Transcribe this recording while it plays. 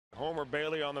Homer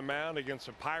Bailey on the mound against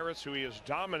the Pirates, who he has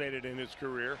dominated in his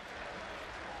career.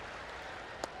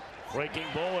 Breaking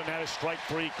ball, and that is strike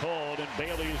 3 called, and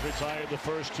Bailey has retired the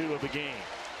first 2 of the game.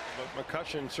 But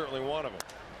McCutcheon certainly one of them.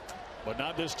 But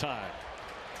not this time.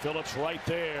 Phillips right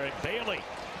there, and Bailey,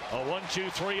 a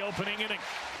 1-2-3 opening inning.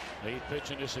 8th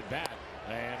pitch in this at bat,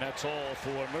 and that's all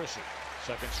for Mercer.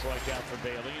 Second strikeout for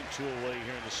Bailey, and 2 away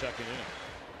here in the 2nd inning.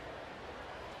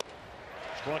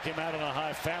 Struck him out on a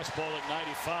high fastball at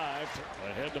 95.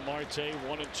 Ahead to Marte,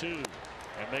 1-2,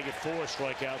 and make it 4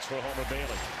 strikeouts for Homer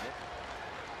Bailey.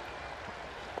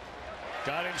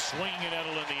 Got him swinging and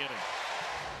that'll end the inning.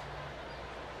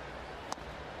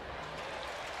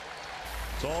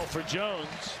 It's all for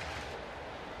Jones.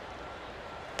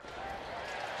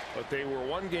 But they were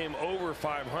 1 game over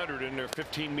 500 in their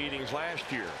 15 meetings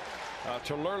last year.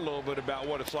 To learn a little bit about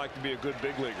what it's like to be a good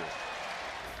big leaguer.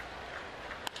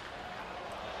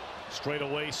 Straight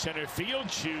away center field.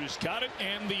 Hughes got it,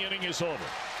 and the inning is over.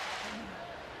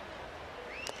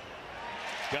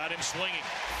 Got him swinging.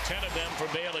 10 of them for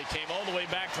Bailey. Came all the way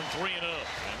back from 3-0.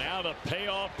 And now the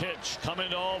payoff pitch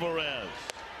coming to Alvarez.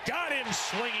 Got him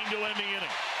swinging to end the inning.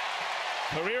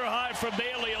 Career high for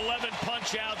Bailey, 11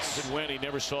 punch outs. And when he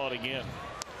never saw it again.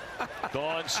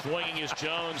 Gone swinging is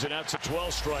Jones, and that's a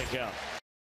 12th strikeout.